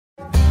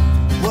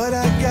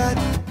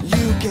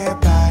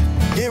get by.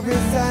 It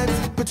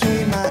resides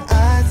between my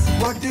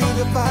eyes. Walk through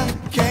the fire,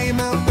 came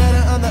out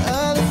better on the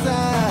other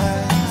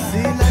side.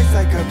 See, life's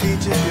like a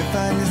beach if you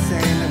find the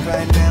sand. And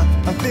right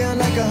now, I feel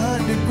like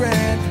 100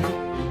 grand.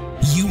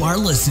 You are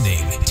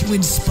listening to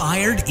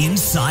Inspired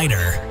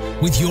Insider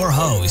with your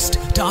host,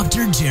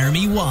 Dr.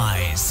 Jeremy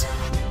Weisz.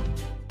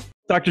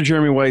 Dr.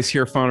 Jeremy Weisz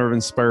here, founder of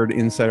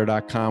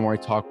InspiredInsider.com, where I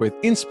talk with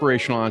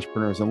inspirational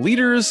entrepreneurs and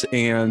leaders.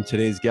 And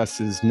today's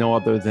guest is no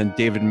other than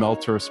David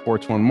Meltzer of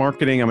Sports One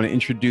Marketing. I'm going to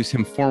introduce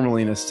him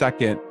formally in a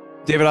second.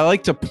 David, I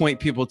like to point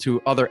people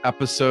to other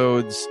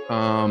episodes.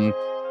 And,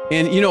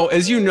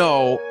 as you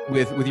know,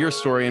 with your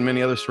story and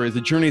many other stories,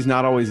 the journey is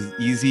not always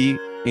easy.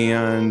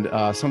 And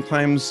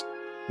sometimes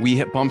we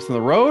hit bumps in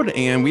the road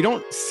and we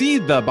don't see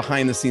the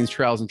behind the scenes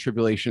trials and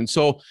tribulations.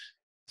 So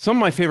some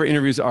of my favorite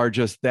interviews are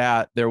just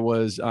that. There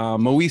was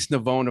Weisz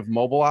of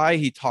Mobileye.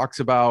 He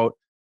talks about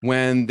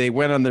when they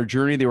went on their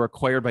journey, they were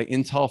acquired by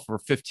Intel for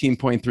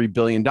 $15.3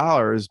 billion.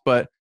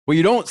 But what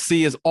you don't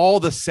see is all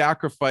the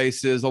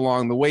sacrifices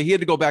along the way. He had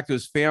to go back to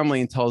his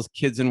family and tell his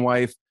kids and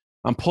wife,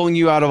 I'm pulling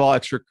you out of all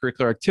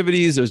extracurricular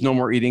activities. There's no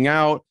more eating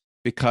out,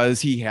 because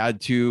he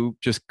had to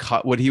just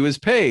cut what he was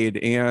paid.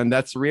 And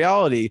that's the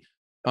reality.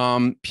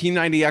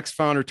 P90X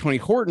founder Tony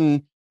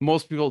Horton,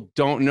 most people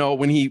don't know,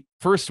 when he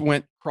first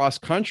went cross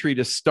country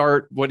to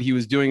start what he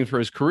was doing for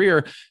his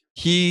career,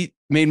 he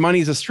made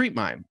money as a street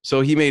mime. So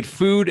he made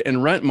food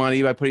and rent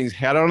money by putting his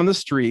hat out on the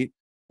street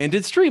and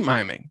did street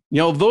miming.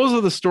 Those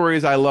are the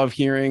stories I love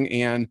hearing.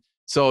 And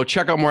so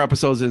check out more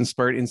episodes at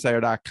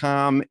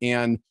InspiredInsider.com.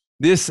 And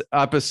this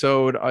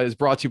episode is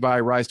brought to you by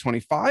Rise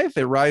 25.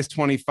 At Rise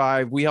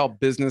 25, we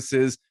help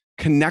businesses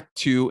connect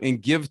to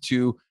and give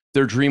to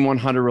their Dream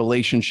 100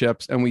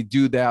 relationships. And we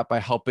do that by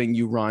helping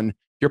you run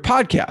your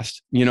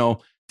podcast.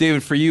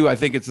 David, for you, I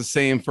think it's the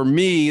same. For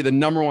me, the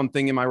number one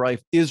thing in my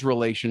life is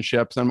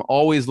relationships. I'm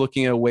always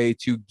looking at a way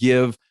to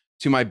give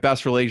to my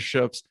best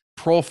relationships,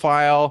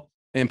 profile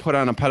and put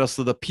on a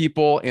pedestal the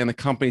people and the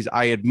companies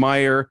I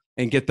admire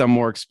and get them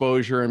more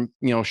exposure and,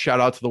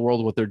 shout out to the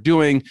world what they're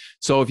doing.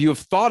 So if you have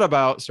thought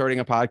about starting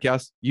a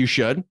podcast, you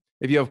should.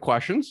 If you have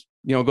questions,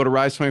 go to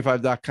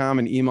rise25.com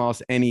and email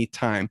us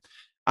anytime.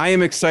 I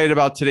am excited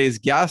about today's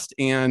guest,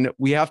 and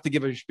we have to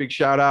give a big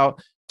shout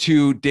out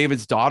to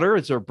David's daughter.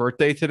 It's her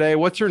birthday today.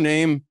 What's her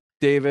name,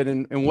 David?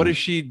 And what is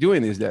she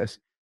doing these days?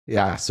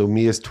 Yeah. So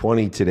Mia's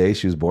 20 today.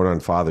 She was born on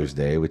Father's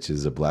Day, which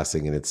is a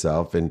blessing in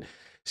itself. And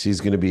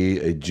she's going to be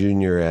a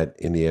junior at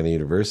Indiana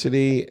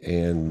University.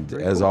 And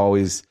Very as cool.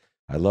 always,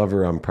 I love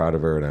her. I'm proud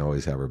of her, and I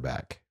always have her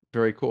back.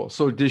 Very cool.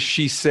 So does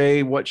she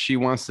say what she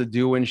wants to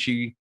do when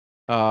she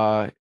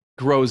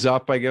grows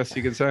up, I guess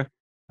you could say?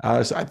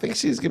 So I think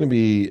she's going to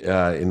be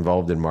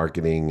involved in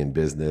marketing and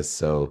business.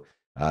 So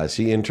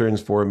she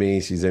interns for me.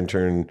 She's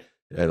interned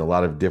at a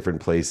lot of different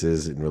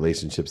places in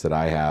relationships that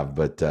I have,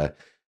 but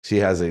she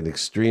has an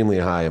extremely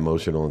high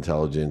emotional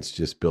intelligence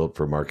just built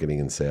for marketing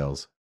and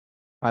sales.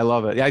 I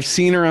love it. I've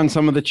seen her on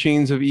some of the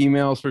chains of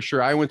emails for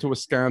sure. I went to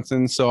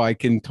Wisconsin, so I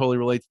can totally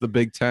relate to the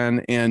Big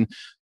Ten. And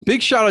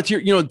big shout out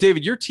to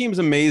David, your team's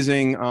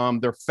amazing.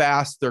 They're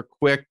fast, they're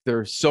quick,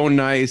 they're so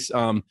nice.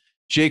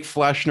 Jake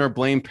Fleshner,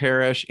 Blaine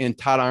Parrish, and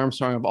Todd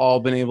Armstrong have all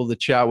been able to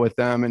chat with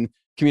them and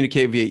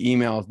communicate via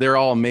email. They're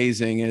all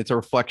amazing, and it's a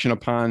reflection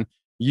upon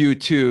you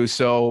too.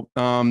 So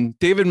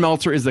David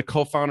Meltzer is the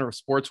co-founder of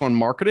Sports One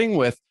Marketing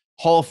with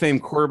Hall of Fame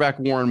quarterback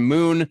Warren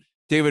Moon.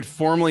 David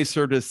formerly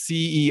served as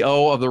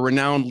CEO of the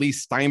renowned Lee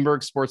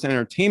Steinberg Sports and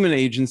Entertainment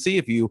Agency.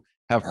 If you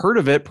have heard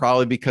of it,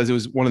 probably because it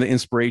was one of the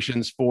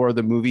inspirations for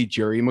the movie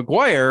Jerry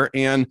Maguire.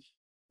 And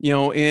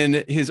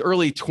in his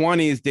early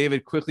 20s,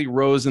 David quickly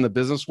rose in the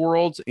business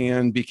world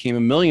and became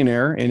a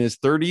millionaire. In his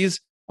 30s,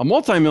 a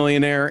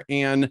multimillionaire,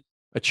 and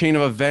a chain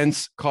of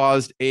events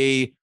caused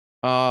a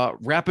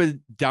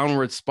rapid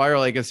downward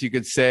spiral, I guess you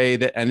could say,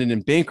 that ended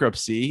in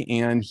bankruptcy.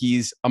 And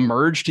he's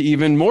emerged to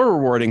even more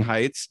rewarding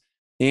heights.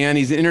 And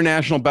he's an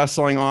international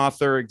best-selling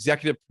author,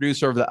 executive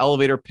producer of the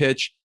Elevator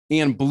Pitch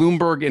and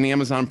Bloomberg and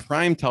Amazon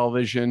Prime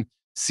Television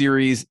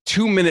series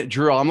 2 Minute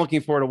Drill. I'm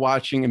looking forward to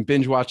watching and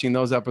binge watching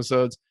those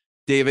episodes.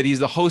 David, he's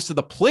the host of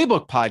the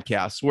Playbook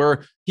podcast,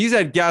 where he's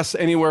had guests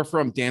anywhere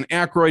from Dan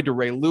Aykroyd to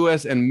Ray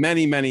Lewis and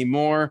many, many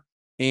more.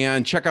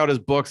 And check out his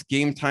books,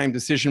 Game Time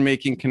Decision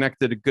Making,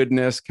 Connected to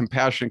Goodness,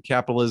 Compassion,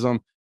 Capitalism.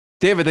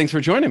 David, thanks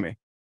for joining me.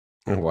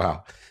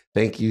 Wow.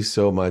 Thank you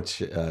so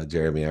much,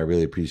 Jeremy. I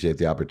really appreciate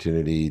the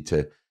opportunity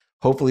to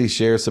hopefully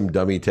share some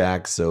dummy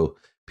tax so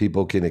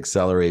people can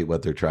accelerate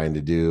what they're trying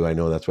to do. I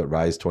know that's what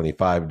Rise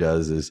 25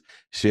 does, is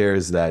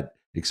shares that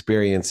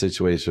experience,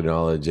 situation,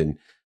 knowledge. And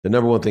the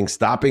number one thing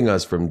stopping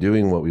us from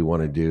doing what we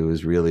want to do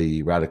is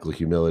really radical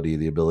humility,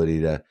 the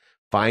ability to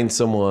find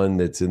someone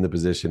that's in the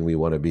position we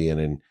want to be in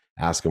and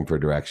ask them for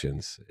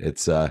directions.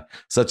 It's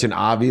such an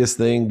obvious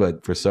thing,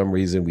 but for some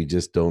reason, we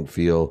just don't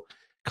feel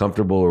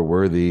comfortable or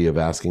worthy of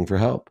asking for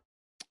help.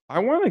 I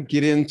want to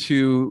get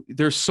into,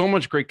 there's so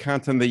much great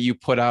content that you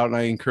put out, and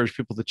I encourage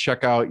people to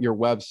check out your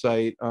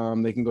website.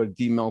 They can go to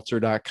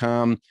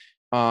dmeltzer.com.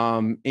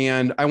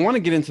 And I want to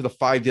get into the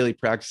 5 daily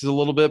practices a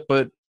little bit,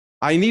 but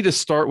I need to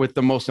start with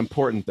the most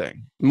important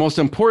thing. The most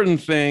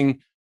important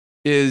thing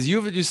is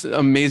you have just an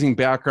amazing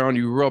background.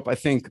 You grew up, I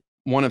think,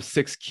 one of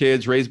 6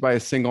 kids raised by a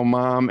single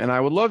mom. And I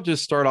would love to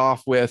start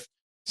off with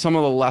some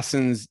of the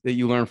lessons that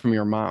you learned from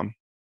your mom.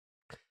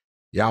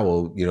 Yeah,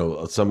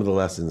 well, some of the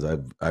lessons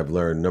I've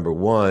learned. Number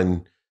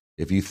one,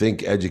 if you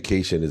think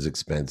education is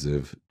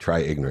expensive, try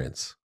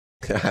ignorance.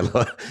 I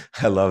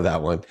love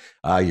that one.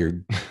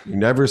 You're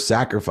never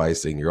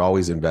sacrificing. You're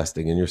always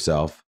investing in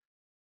yourself.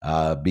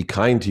 Be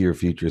kind to your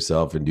future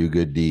self and do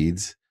good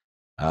deeds.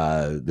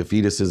 The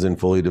fetus isn't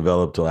fully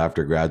developed till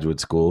after graduate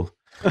school.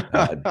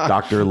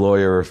 Doctor,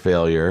 lawyer, or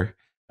failure.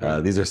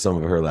 These are some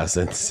of her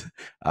lessons.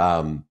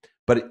 But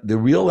the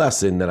real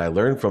lesson that I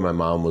learned from my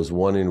mom was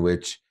one in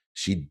which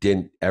she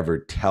didn't ever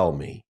tell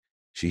me.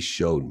 She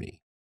showed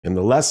me. And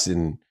the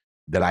lesson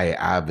that I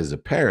have as a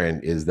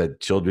parent is that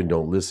children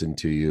don't listen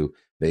to you.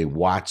 They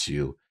watch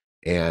you.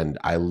 And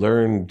I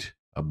learned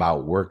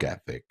about work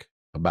ethic,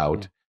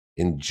 about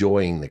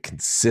enjoying the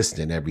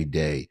consistent every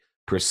day,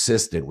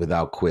 persistent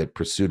without quit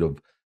pursuit of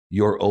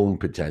your own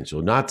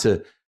potential, not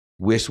to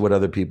wish what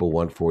other people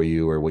want for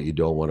you or what you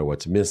don't want or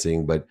what's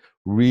missing, but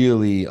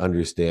really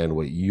understand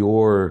what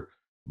you're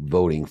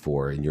voting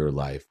for in your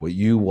life, what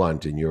you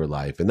want in your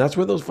life. And that's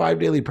where those 5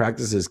 daily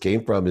practices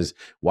came from, is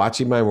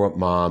watching my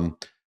mom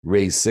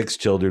raise 6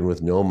 children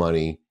with no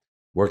money,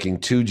 working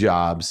 2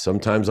 jobs,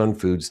 sometimes on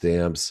food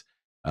stamps,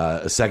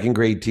 a 2nd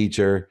grade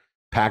teacher,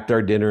 packed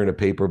our dinner in a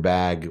paper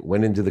bag,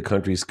 went into the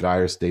country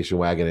Sky station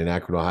wagon in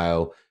Akron,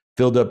 Ohio,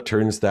 filled up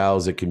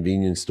turnstiles at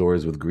convenience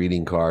stores with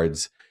greeting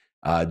cards,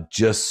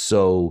 just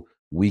so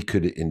we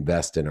could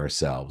invest in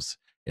ourselves.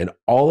 And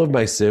all of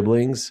my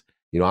siblings,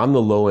 I'm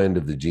the low end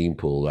of the gene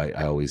pool, I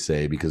always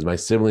say, because my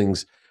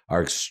siblings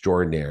are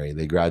extraordinary.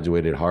 They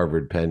graduated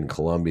Harvard, Penn,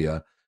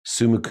 Columbia,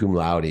 summa cum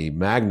laude,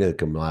 magna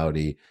cum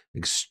laude,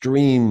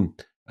 extremely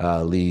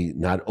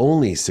not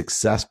only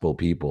successful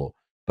people,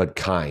 but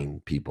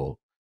kind people.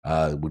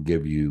 Would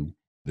give you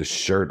the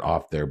shirt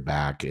off their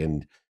back.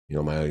 And,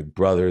 my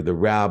brother, the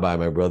rabbi,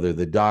 my brother,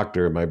 the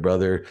doctor, my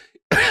brother,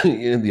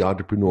 the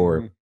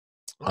entrepreneur,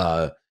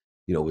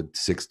 with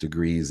 6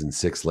 degrees and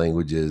 6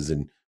 languages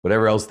and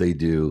whatever else they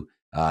do.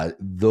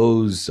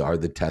 Those are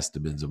the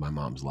testaments of my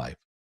mom's life.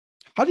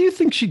 How do you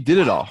think she did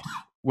it all?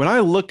 When I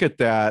look at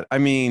that, I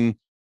mean,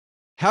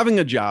 having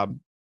a job,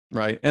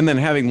 right? And then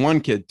having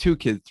 1 kid, 2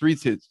 kids, 3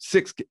 kids,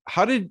 6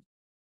 kids.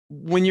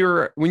 When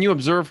you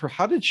observe her,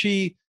 how did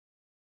she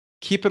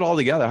keep it all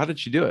together? How did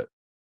she do it?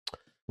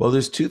 Well,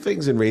 there's 2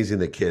 things in raising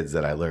the kids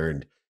that I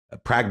learned,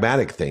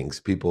 pragmatic things.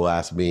 People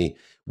ask me.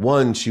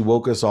 One, she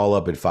woke us all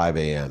up at 5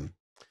 a.m.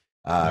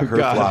 Her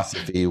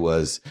philosophy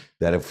was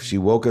that if she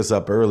woke us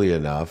up early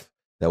enough,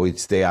 that we'd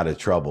stay out of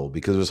trouble,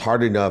 because it was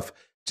hard enough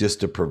just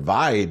to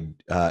provide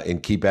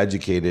and keep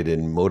educated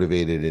and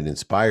motivated and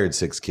inspired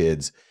 6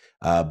 kids.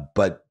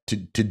 But to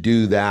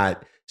do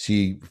that,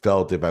 she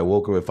felt if I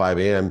woke up at 5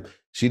 a.m.,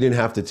 she didn't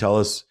have to tell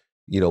us,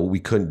 we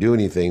couldn't do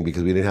anything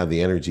because we didn't have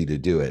the energy to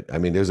do it. I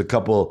mean, there's a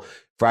couple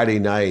Friday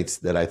nights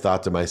that I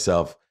thought to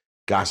myself,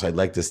 gosh, I'd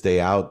like to stay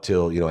out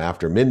till,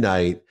 after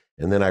midnight.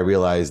 And then I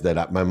realized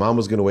that my mom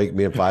was going to wake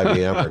me at 5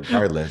 a.m.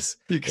 regardless.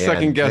 You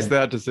second guess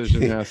that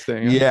decision. Yeah,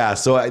 staying up. Yeah.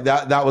 So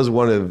that was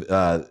one of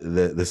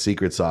the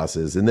secret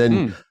sauces. And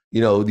then,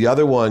 the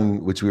other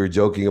one, which we were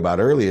joking about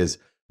earlier, is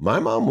my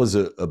mom was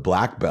a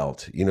black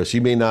belt. She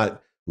may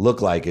not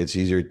look like it.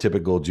 She's your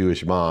typical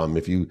Jewish mom.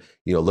 If you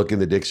look in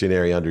the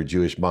dictionary under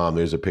Jewish mom,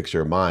 there's a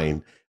picture of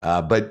mine.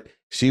 But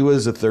she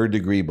was a 3rd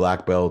degree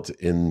black belt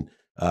in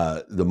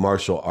the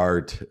martial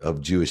art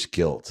of Jewish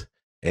guilt.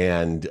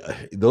 And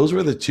those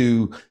were the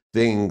 2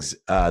 things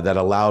that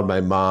allowed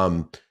my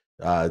mom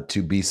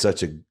to be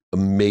such an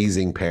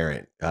amazing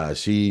parent.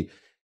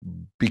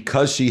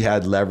 Because she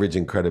had leverage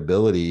and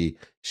credibility,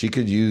 she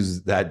could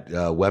use that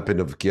weapon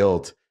of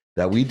guilt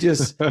that we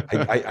just,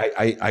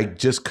 I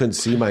just couldn't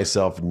see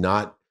myself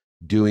not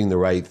doing the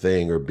right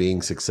thing or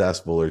being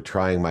successful or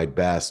trying my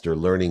best or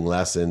learning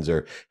lessons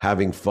or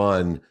having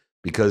fun,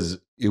 because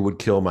it would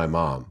kill my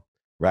mom.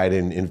 Right.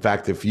 And in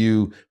fact, a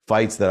few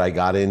fights that I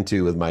got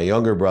into with my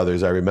younger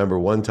brothers, I remember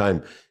one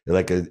time,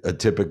 like a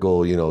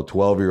typical,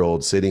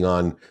 12-year-old sitting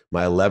on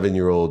my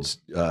 11-year-old's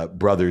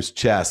brother's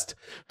chest,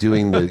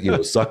 doing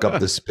the, suck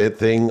up the spit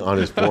thing on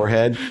his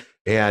forehead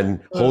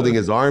and holding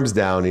his arms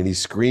down, and he's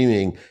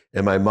screaming.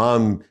 And my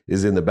mom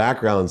is in the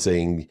background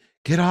saying,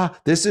 "Get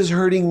off. This is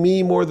hurting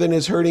me more than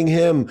it's hurting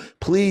him.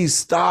 Please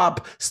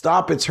stop.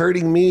 Stop. It's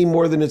hurting me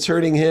more than it's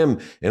hurting him."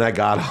 And I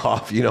got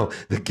off.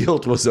 The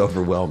guilt was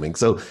overwhelming.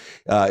 So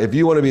if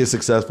you want to be a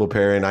successful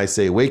parent, I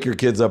say wake your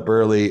kids up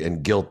early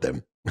and guilt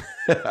them.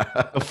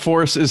 The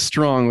force is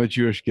strong with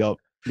Jewish guilt.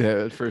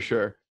 Yeah, for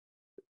sure.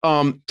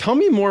 Tell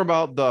me more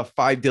about the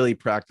 5 daily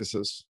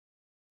practices.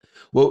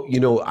 Well,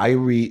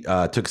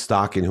 I took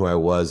stock in who I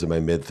was in my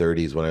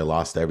mid-30s when I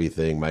lost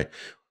everything. My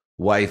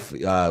wife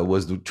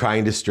was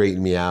trying to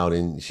straighten me out,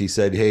 and she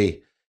said,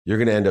 "Hey, you're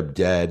going to end up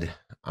dead.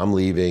 I'm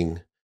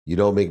leaving. You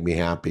don't make me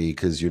happy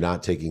because you're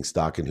not taking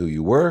stock in who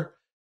you were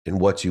and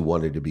what you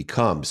wanted to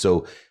become."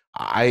 So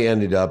I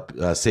ended up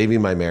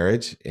saving my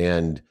marriage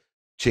and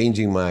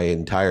changing my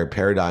entire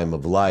paradigm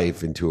of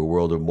life into a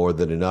world of more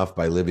than enough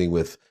by living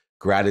with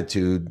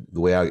gratitude. The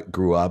way I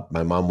grew up,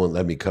 my mom wouldn't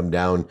let me come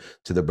down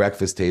to the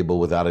breakfast table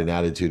without an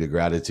attitude of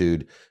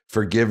gratitude.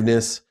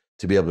 Forgiveness,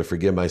 to be able to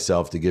forgive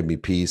myself, to give me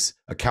peace.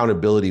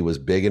 Accountability was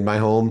big in my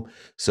home.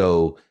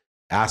 So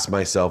ask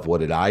myself,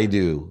 what did I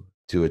do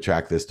to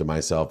attract this to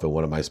myself, and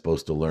what am I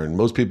supposed to learn?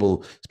 Most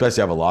people,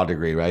 especially have a law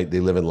degree, right? They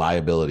live in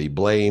liability,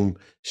 blame,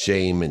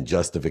 shame, and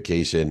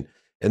justification.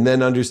 And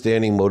then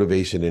understanding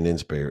motivation and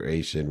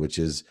inspiration, which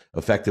is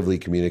effectively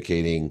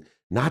communicating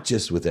not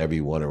just with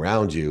everyone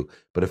around you,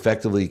 but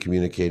effectively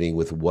communicating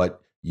with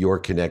what you're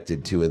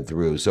connected to and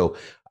through. So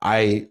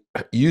I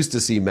used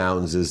to see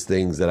mountains as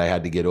things that I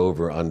had to get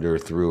over, under,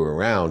 through,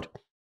 around.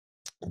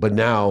 But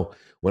now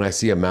when I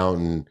see a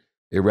mountain,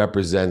 it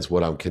represents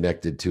what I'm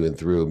connected to and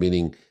through,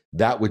 meaning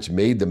that which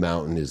made the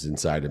mountain is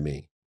inside of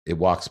me. It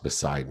walks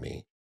beside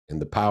me. And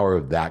the power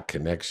of that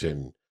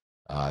connection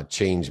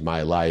changed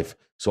my life.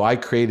 So I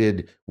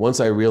created, once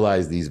I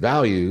realized these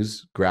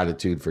values,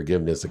 gratitude,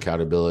 forgiveness,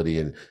 accountability,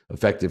 and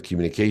effective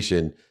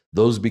communication,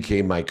 those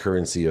became my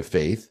currency of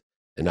faith,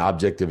 an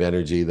object of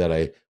energy that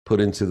I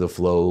put into the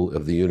flow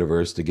of the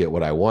universe to get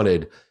what I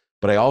wanted.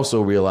 But I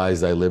also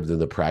realized I lived in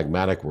the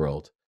pragmatic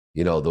world,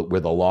 where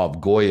the law of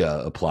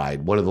Goya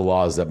applied. One of the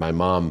laws that my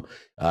mom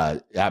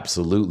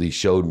absolutely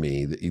showed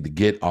me, the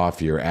get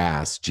off your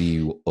ass,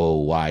 Goya,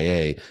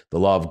 the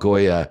law of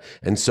Goya.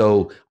 And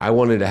so I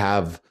wanted to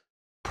have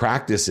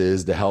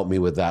practices to help me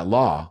with that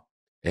law.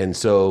 And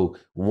so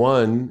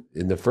one,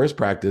 in the first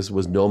practice,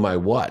 was know my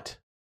what.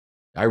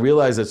 I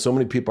realized that so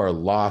many people are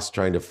lost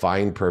trying to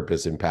find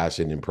purpose and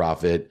passion and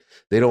profit.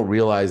 They don't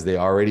realize they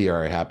already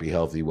are happy,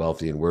 healthy,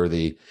 wealthy, and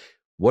worthy.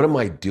 What am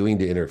I doing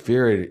to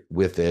interfere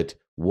with it?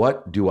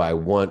 What do I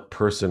want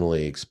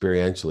personally,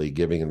 experientially,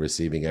 giving and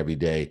receiving every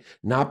day?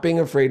 Not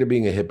being afraid of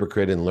being a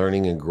hypocrite and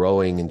learning and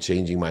growing and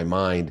changing my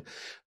mind.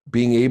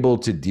 Being able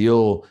to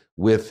deal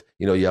with,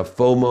 you have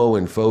FOMO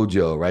and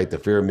FOJO, right? The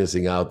fear of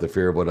missing out, the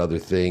fear of what other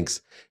thinks.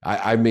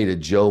 I made a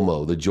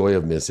JOMO, the joy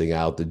of missing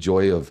out, the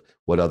joy of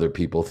what other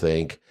people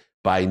think,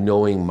 by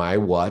knowing my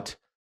what.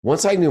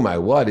 Once I knew my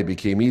what, it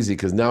became easy,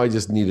 because now I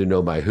just need to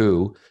know my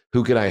who.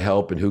 Who can I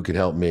help and who can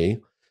help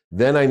me?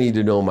 Then I need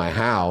to know my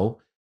how.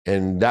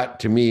 And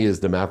that, to me, is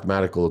the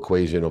mathematical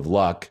equation of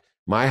luck.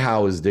 My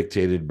how is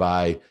dictated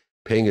by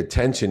paying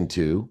attention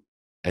to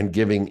and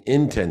giving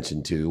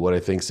intention to what I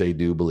think, say,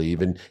 do,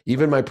 believe. And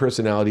even my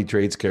personality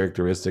traits,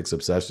 characteristics,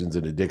 obsessions,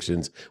 and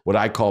addictions, what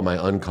I call my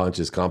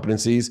unconscious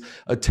competencies.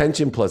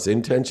 Attention plus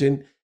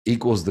intention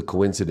equals the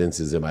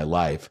coincidences in my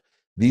life.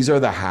 These are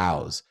the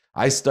hows.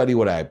 I study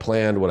what I have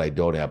planned, what I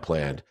don't have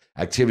planned.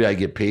 Activity I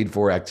get paid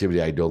for,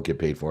 activity I don't get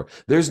paid for.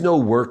 There's no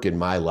work in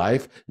my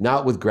life,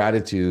 not with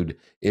gratitude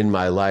in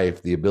my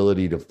life, the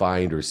ability to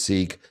find or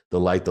seek the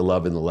light, the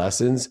love, and the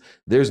lessons.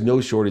 There's no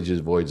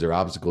shortages, voids, or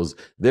obstacles.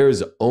 There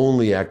is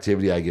only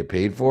activity I get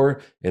paid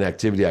for and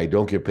activity I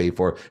don't get paid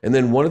for. And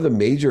then one of the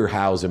major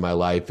hows in my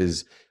life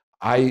is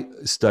I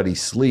study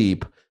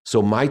sleep.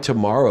 So my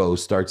tomorrow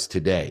starts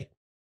today.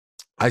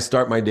 I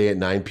start my day at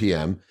 9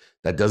 p.m.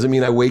 That doesn't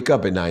mean I wake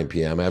up at 9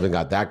 p.m. I haven't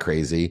got that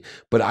crazy,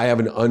 but I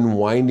have an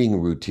unwinding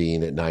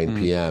routine at 9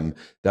 p.m.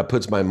 that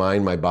puts my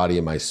mind, my body,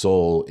 and my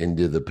soul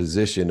into the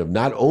position of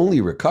not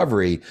only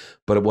recovery,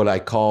 but what I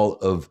call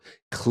of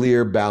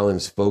clear,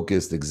 balanced,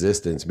 focused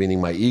existence, meaning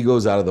my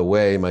ego's out of the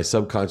way, my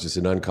subconscious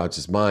and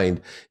unconscious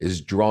mind is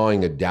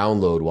drawing a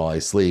download while I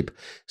sleep.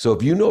 So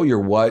if you know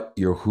your what,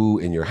 your who,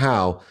 and your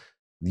how,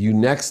 you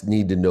next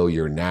need to know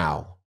your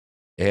now.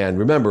 And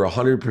remember,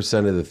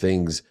 100% of the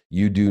things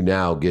you do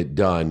now get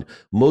done.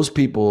 Most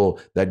people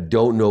that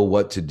don't know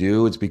what to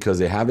do, it's because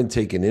they haven't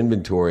taken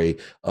inventory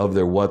of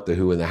their what, the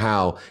who, and the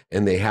how,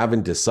 and they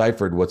haven't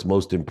deciphered what's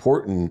most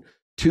important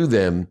to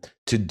them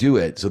to do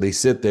it. So they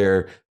sit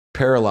there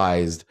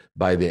paralyzed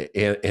by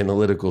the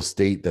analytical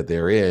state that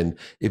they're in.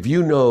 If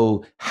you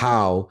know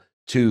how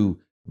to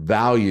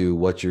value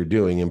what you're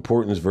doing,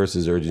 importance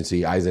versus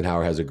urgency.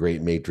 Eisenhower has a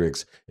great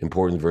matrix,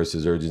 importance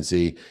versus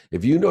urgency.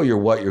 If you know your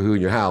what, your who,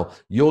 and your how,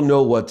 you'll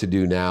know what to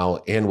do now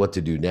and what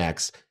to do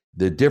next.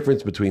 The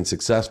difference between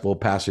successful,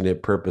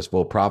 passionate,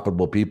 purposeful,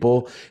 profitable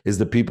people is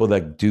the people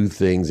that do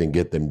things and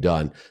get them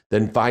done.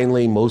 Then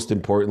finally, most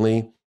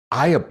importantly,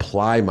 I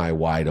apply my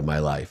why to my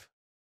life.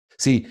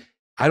 See,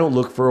 I don't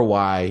look for a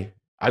why.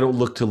 I don't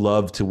look to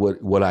love to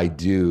what I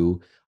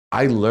do.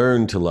 I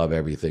learn to love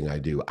everything I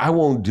do. I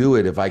won't do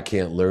it if I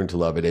can't learn to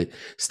love it. It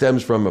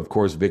stems from, of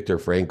course, Viktor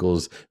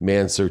Frankl's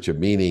Man's Search of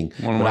Meaning.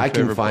 But I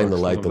can find the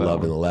light, the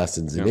love, and the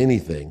lessons in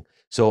anything.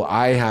 So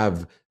I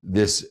have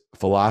this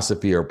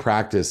philosophy or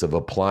practice of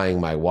applying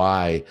my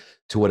why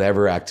to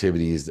whatever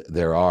activities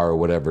there are,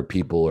 whatever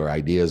people or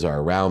ideas are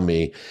around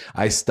me.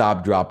 I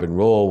stop, drop, and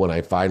roll when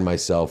I find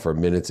myself for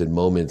minutes and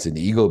moments in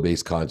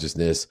ego-based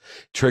consciousness,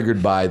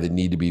 triggered by the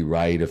need to be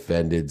right,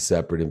 offended,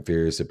 separate,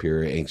 inferior,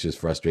 superior, anxious,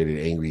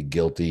 frustrated, angry,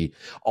 guilty.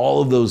 All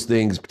of those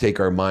things take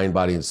our mind,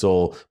 body, and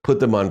soul,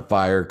 put them on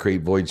fire,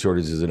 create void,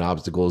 shortages, and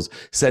obstacles,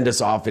 send us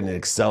off in an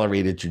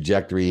accelerated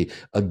trajectory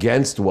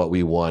against what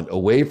we want,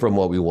 away from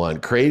what we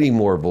want, creating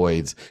more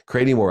voids,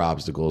 creating more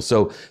obstacles.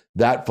 So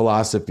that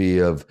philosophy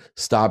of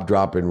stop,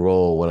 drop, and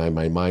roll when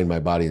my mind, my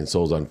body, and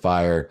soul's on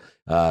fire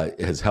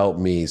has helped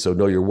me. So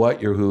know your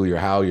what, your who, your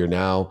how, your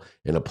now,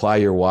 and apply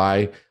your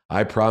why.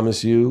 I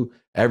promise you,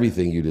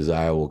 everything you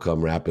desire will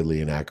come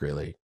rapidly and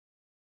accurately.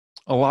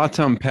 A lot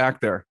to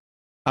unpack there.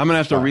 I'm going to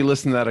have to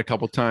re-listen to that a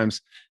couple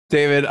times.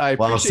 David,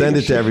 I'll send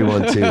it to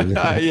everyone too.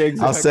 Yeah, exactly.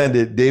 I'll send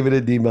it,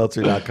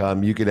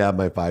 david@dmeltzer.com. You can have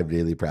my 5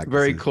 daily practices.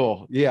 Very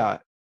cool. Yeah.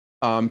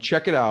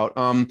 Check it out.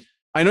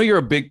 I know you're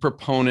a big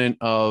proponent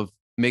of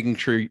making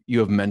sure you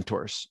have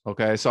mentors.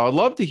 Okay. So I'd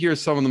love to hear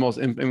some of the most,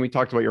 and we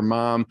talked about your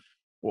mom.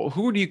 Well,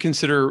 who do you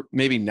consider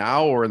maybe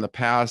now or in the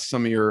past,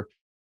 some of your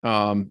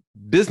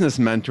business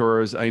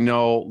mentors? I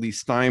know Lee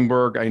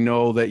Steinberg. I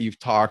know that you've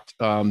talked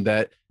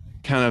that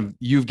kind of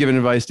you've given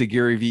advice to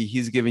Gary Vee.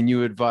 He's given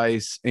you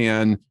advice,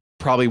 and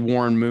probably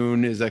Warren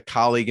Moon is a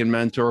colleague and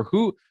mentor.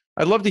 Who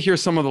I'd love to hear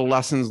some of the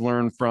lessons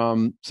learned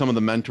from some of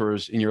the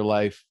mentors in your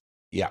life.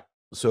 Yeah.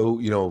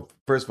 So,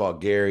 first of all,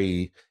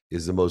 Gary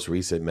is the most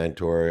recent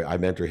mentor. I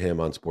mentor him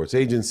on sports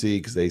agency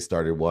because they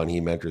started one. He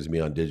mentors me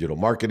on digital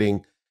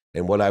marketing.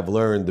 And what I've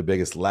learned, the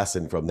biggest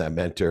lesson from that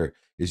mentor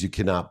is you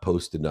cannot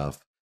post enough.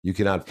 You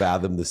cannot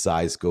fathom the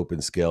size, scope,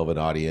 and scale of an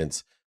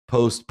audience.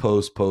 Post,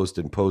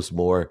 and post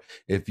more.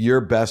 If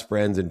your best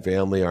friends and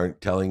family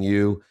aren't telling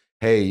you,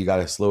 hey, you got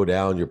to slow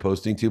down, you're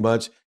posting too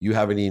much, you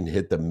haven't even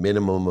hit the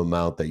minimum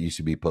amount that you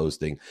should be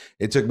posting.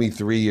 It took me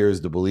 3 years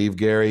to believe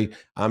Gary.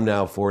 I'm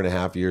now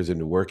 4.5 years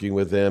into working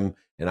with him,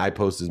 and I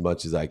post as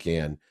much as I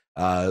can.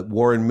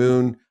 Warren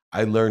Moon,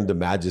 I learned the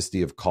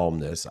majesty of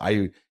calmness.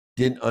 I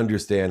didn't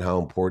understand how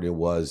important it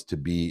was to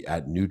be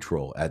at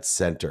neutral, at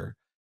center.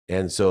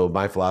 And so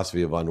my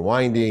philosophy of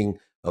unwinding,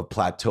 of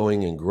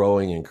plateauing and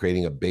growing and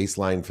creating a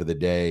baseline for the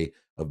day,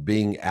 of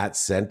being at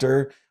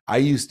center, I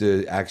used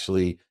to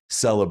actually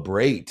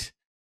celebrate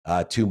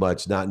too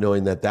much, not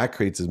knowing that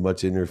creates as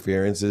much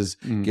interference as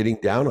getting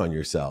down on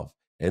yourself.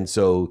 And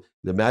so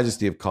the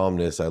majesty of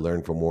calmness I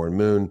learned from Warren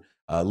Moon.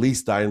 Lee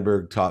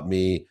Steinberg taught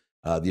me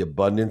the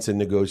abundance in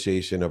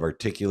negotiation of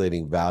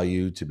articulating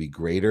value to be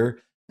greater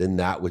than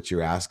that which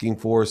you're asking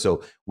for.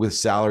 So with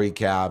salary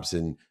caps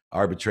and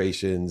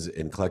arbitrations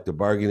and collective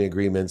bargaining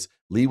agreements,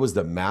 Lee was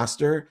the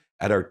master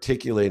at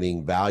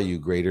articulating value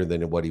greater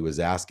than what he was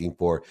asking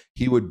for.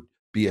 He would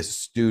be a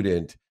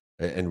student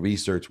and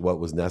research what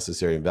was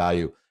necessary in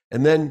value.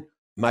 And then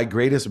my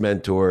greatest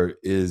mentor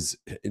is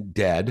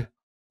dead,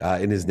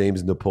 and his name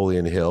is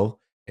Napoleon Hill.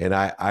 And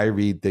I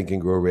read Think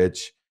and Grow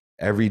Rich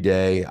every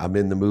day. I'm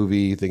in the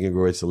movie Think and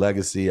Grow Rich: The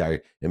Legacy.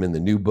 I am in the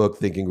new book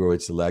Think and Grow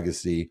Rich: The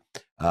Legacy.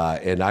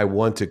 And I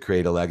want to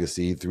create a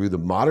legacy through the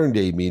modern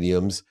day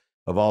mediums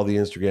of all the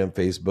Instagram,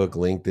 Facebook,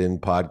 LinkedIn,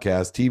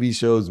 podcasts, TV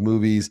shows,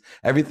 movies,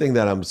 everything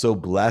that I'm so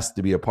blessed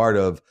to be a part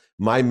of.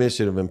 My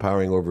mission of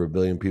empowering over 1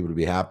 billion people to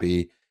be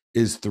happy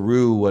is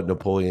through what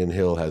Napoleon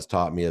Hill has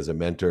taught me as a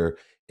mentor.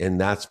 And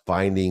that's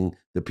finding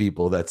the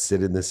people that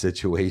sit in the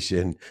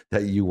situation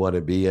that you want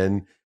to be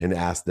in and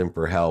ask them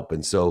for help.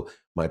 And so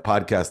my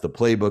podcast, The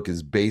Playbook,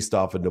 is based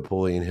off of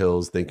Napoleon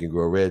Hill's Think and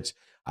Grow Rich.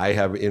 I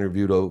have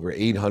interviewed over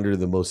 800 of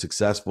the most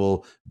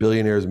successful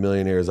billionaires,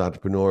 millionaires,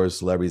 entrepreneurs,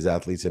 celebrities,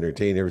 athletes,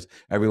 entertainers,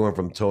 everyone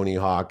from Tony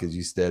Hawk, as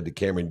you said, to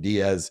Cameron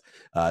Diaz,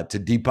 to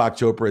Deepak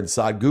Chopra and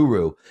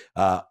Sadhguru,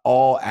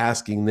 all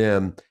asking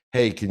them,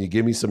 hey, can you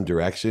give me some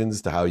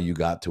directions to how you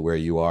got to where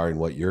you are and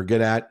what you're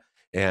good at?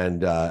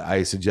 And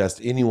I suggest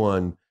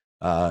anyone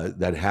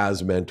that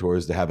has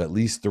mentors to have at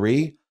least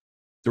three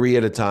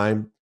at a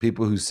time,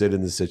 people who sit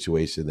in the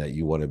situation that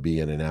you want to be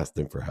in, and ask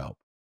them for help.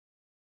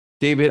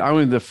 David,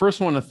 I'm the first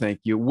one to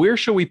thank you. Where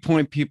should we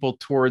point people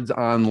towards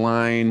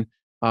online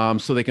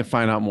so they can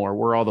find out more?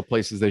 Where are all the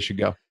places they should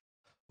go?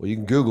 Well, you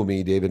can Google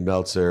me, David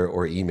Meltzer,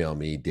 or email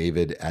me,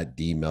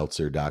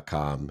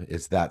 david@dmeltzer.com.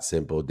 It's that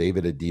simple,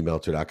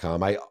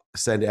 david@dmeltzer.com. I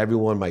send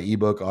everyone my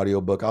ebook,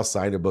 audiobook. I'll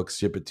sign a book,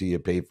 ship it to you,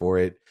 pay for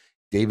it.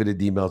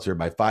 David@dmeltzer,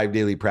 my 5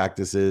 daily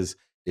practices.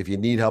 If you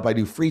need help, I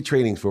do free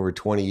trainings for over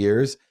 20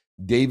 years.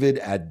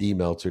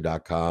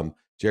 David@dmeltzer.com.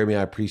 Jeremy,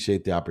 I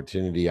appreciate the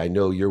opportunity. I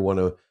know you're one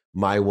of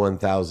my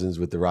 1000s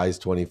with the Rise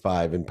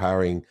 25,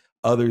 empowering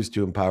others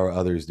to empower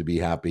others to be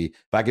happy. If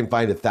I can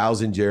find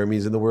 1,000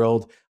 Jeremys in the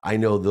world, I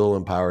know they'll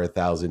empower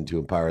 1,000 to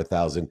empower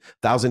 1,000.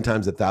 1,000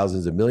 times 1,000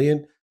 is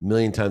 1,000,000.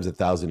 1,000,000 times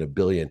 1,000,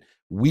 1,000,000,000.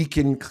 We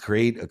can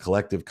create a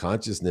collective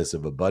consciousness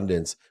of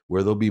abundance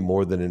where there'll be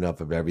more than enough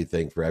of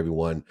everything for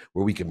everyone,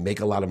 where we can make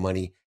a lot of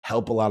money,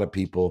 help a lot of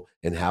people,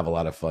 and have a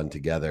lot of fun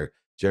together.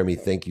 Jeremy,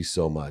 thank you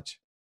so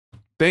much.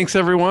 Thanks,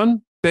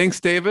 everyone.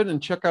 Thanks, David.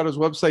 And check out his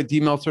website,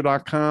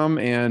 dmeltzer.com,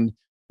 and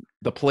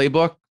the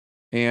playbook.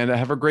 And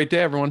have a great day,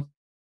 everyone.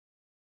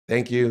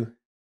 Thank you.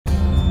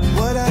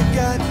 What I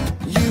got,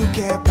 you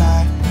can't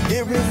buy.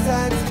 It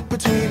resides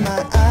between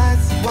my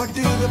eyes. Walked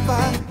through the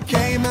fire,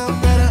 came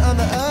out better on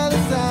the other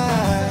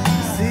side.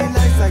 See,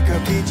 life's like a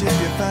beach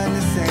if you find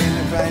the sand.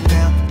 And right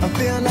now, I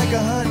feel like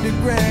 100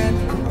 grand.